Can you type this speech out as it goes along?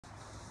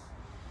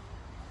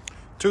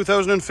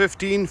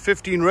2015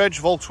 15 reg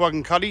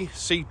Volkswagen Caddy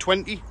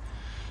C20.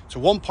 It's a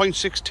 1.6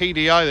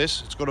 TDI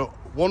this. It's got a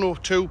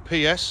 102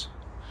 PS,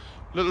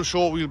 little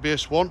short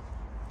wheelbase one.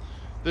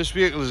 This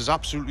vehicle is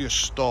absolutely a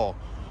star.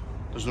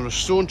 There's not a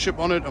stone chip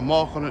on it, a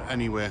mark on it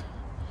anywhere.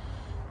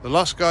 The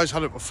last guy's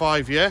had it for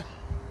 5 years.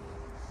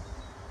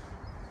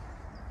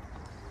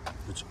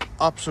 It's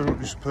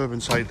absolutely superb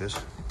inside this.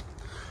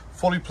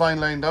 Fully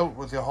plain lined out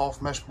with your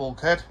half mesh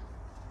bulkhead.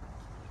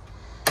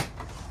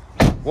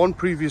 One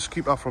previous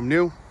keeper from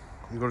new.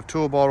 You've got a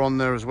tow bar on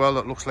there as well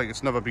that looks like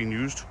it's never been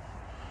used.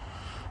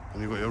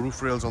 And you've got your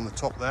roof rails on the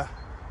top there.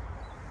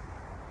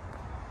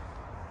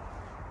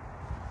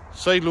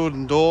 Side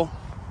loading door.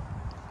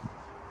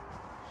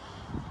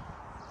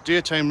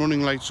 Daytime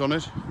running lights on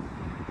it.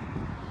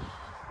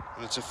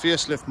 And it's a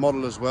facelift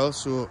model as well,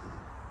 so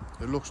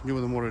it looks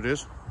newer than what it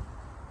is.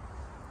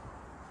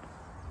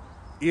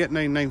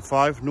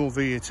 8995, no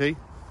VAT.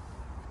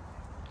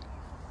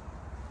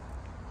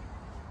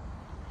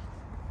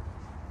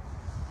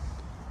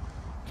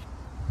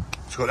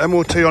 It's got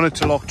MOT on it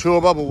till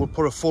October, but we'll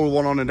put a full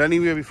one on it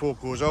anyway before it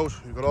goes out.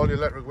 You've got all your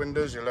electric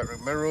windows, your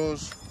electric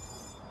mirrors,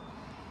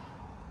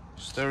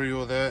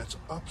 stereo there. It's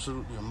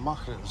absolutely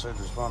immaculate inside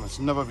this van. It's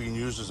never been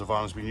used as a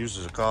van, it's been used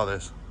as a car,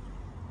 this.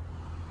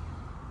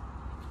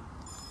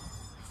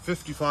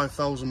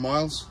 55,000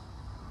 miles.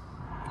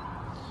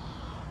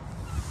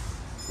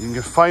 You can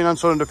get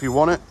finance on it if you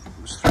want it.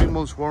 There's 3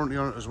 months warranty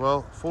on it as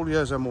well. Full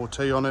year's MOT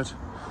on it.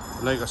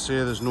 And like I say,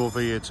 there's no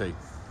VAT.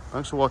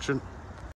 Thanks for watching.